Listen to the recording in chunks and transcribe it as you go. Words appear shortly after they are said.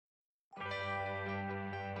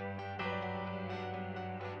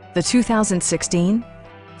The 2016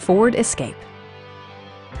 Ford Escape.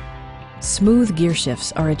 Smooth gear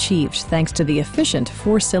shifts are achieved thanks to the efficient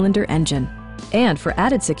 4-cylinder engine. And for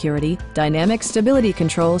added security, dynamic stability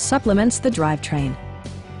control supplements the drivetrain.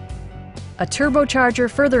 A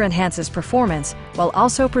turbocharger further enhances performance while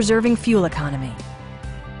also preserving fuel economy.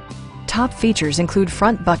 Top features include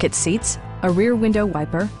front bucket seats, a rear window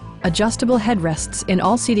wiper, adjustable headrests in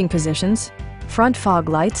all seating positions, front fog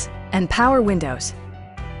lights, and power windows.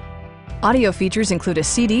 Audio features include a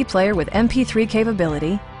CD player with MP3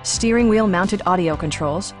 capability, steering wheel mounted audio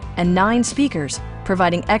controls, and 9 speakers,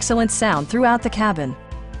 providing excellent sound throughout the cabin.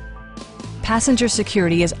 Passenger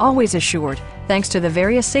security is always assured thanks to the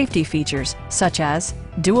various safety features such as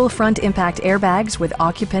dual front impact airbags with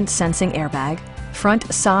occupant sensing airbag, front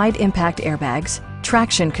side impact airbags,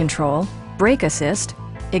 traction control, brake assist,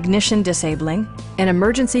 ignition disabling, an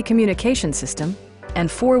emergency communication system, and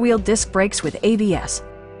 4-wheel disc brakes with ABS.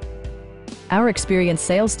 Our experienced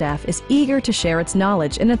sales staff is eager to share its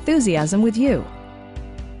knowledge and enthusiasm with you.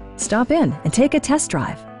 Stop in and take a test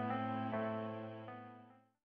drive.